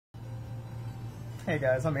Hey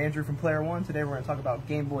guys, I'm Andrew from Player One. Today we're going to talk about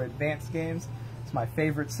Game Boy Advance games. It's my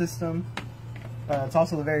favorite system. It's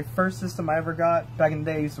also the very first system I ever got. Back in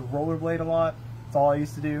the day I used to rollerblade a lot. That's all I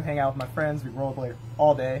used to do, hang out with my friends, we'd rollerblade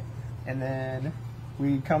all day. And then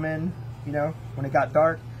we'd come in, you know, when it got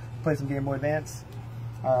dark, play some Game Boy Advance.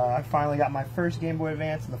 I finally got my first Game Boy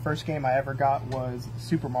Advance, and the first game I ever got was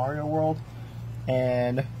Super Mario World.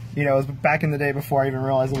 And, you know, it was back in the day before I even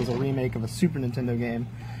realized it was a remake of a Super Nintendo game.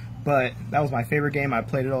 But that was my favorite game. I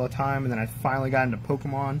played it all the time, and then I finally got into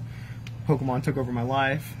Pokemon. Pokemon took over my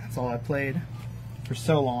life. That's all I played for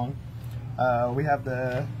so long. We have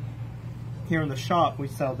here in the shop, we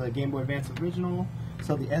sell the Game Boy Advance Original,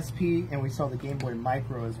 sell the SP, and we sell the Game Boy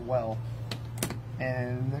Micro as well.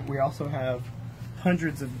 And we also have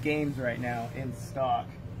hundreds of games right now in stock.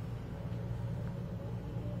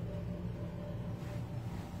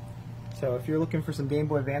 So if you're looking for some Game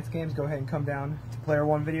Boy Advance games, go ahead and come down to Player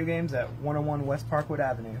One Video Games at 101 West Parkwood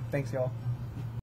Avenue. Thanks, y'all.